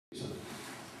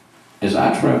As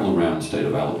I travel around the state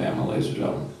of Alabama, ladies and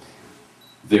gentlemen,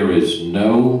 there is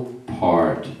no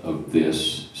part of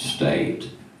this state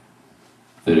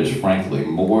that is frankly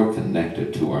more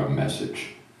connected to our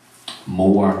message,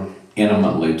 more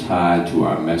intimately tied to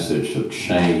our message of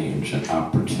change and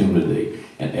opportunity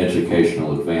and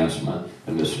educational advancement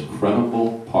than this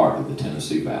incredible part of the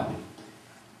Tennessee Valley.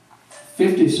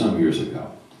 50-some years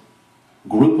ago, a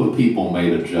group of people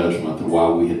made a judgment that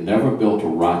while we had never built a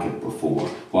rocket before,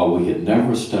 while we had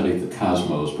never studied the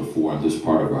cosmos before in this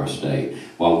part of our state,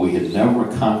 while we had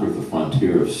never conquered the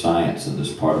frontier of science in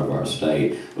this part of our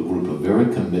state, a group of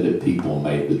very committed people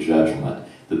made the judgment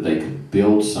that they could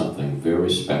build something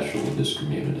very special in this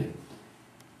community.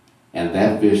 And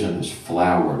that vision has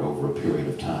flowered over a period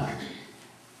of time.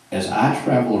 As I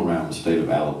travel around the state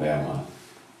of Alabama,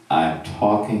 I am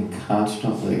talking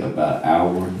constantly about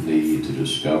our need to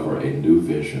discover a new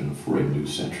vision for a new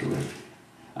century.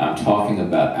 I'm talking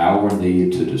about our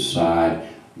need to decide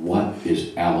what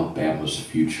is Alabama's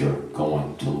future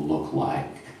going to look like.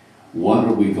 What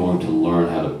are we going to learn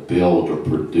how to build or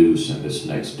produce in this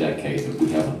next decade that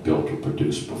we haven't built or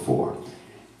produced before?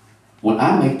 When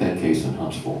I make that case in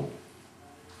Huntsville,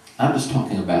 I'm just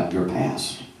talking about your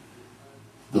past.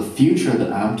 The future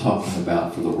that I'm talking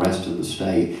about for the rest of the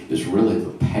state is really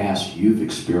the past you've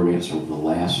experienced over the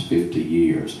last 50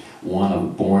 years.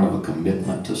 One born of a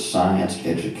commitment to science,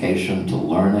 education, to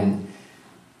learning.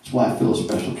 That's why I feel a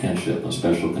special kinship and a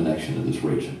special connection to this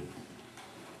region.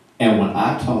 And when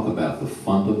I talk about the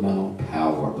fundamental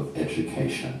power of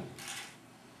education,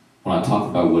 when I talk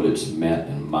about what it's meant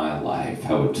in my life,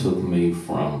 how it took me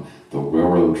from the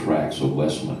railroad tracks of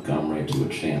West Montgomery to a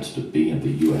chance to be in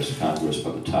the U.S. Congress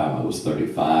by the time I was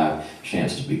 35, a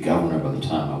chance to be governor by the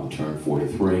time I would turn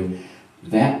 43,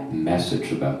 that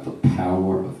message about the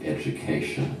power of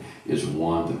education is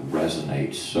one that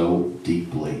resonates so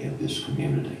deeply in this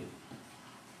community.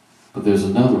 But there's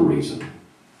another reason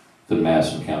that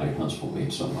Madison County, Huntsville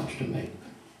means so much to me.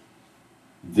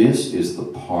 This is the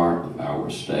part of our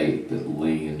state that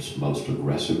leans most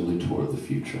aggressively toward the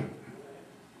future.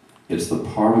 It's the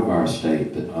part of our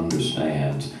state that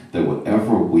understands that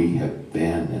whatever we have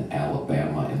been in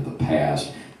Alabama in the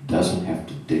past doesn't have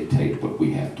to dictate what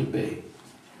we have to be.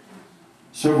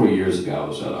 Several years ago, I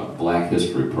was at a Black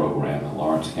History program in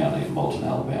Lawrence County in Moulton,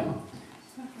 Alabama.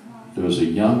 There was a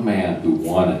young man who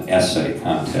won an essay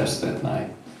contest that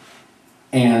night.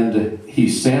 And he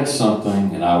said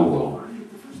something, and I will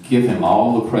give him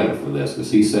all the credit for this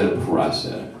because he said it before I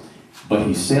said it. But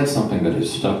he said something that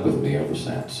has stuck with me ever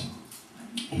since.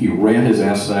 He read his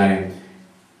essay,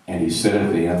 and he said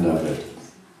at the end of it,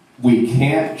 "We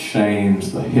can't change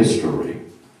the history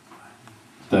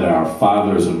that our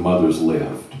fathers and mothers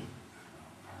lived,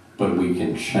 but we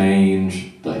can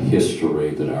change the history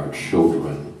that our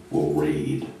children will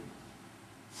read."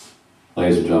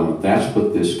 Ladies and gentlemen, that's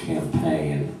what this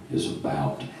campaign is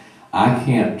about. I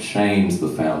can't change the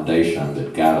foundation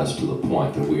that got us to the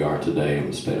point that we are today in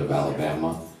the state of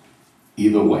Alabama,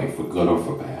 either way, for good or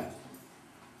for bad.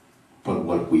 But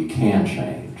what we can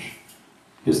change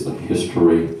is the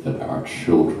history that our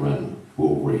children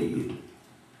will read.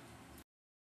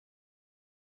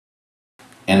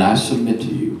 And I submit to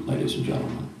you, ladies and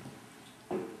gentlemen,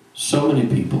 so many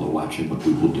people are watching what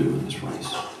we will do in this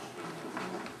race.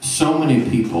 So many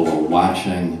people are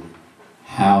watching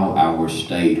how our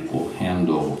state will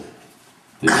handle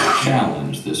this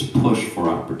challenge, this push for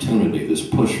opportunity, this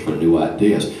push for new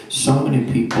ideas. So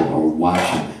many people are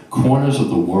watching. Corners of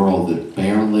the world that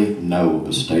barely know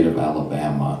the state of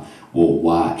Alabama will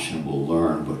watch and will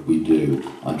learn what we do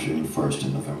on June 1st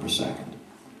and November 2nd.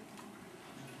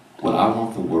 What I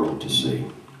want the world to see,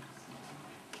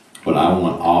 what I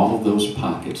want all of those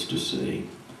pockets to see,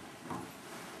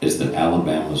 is that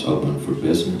Alabama's open for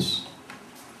business,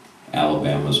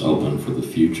 Alabama's open for the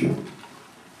future,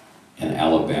 and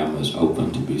Alabama is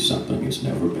open to be something it's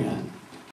never been.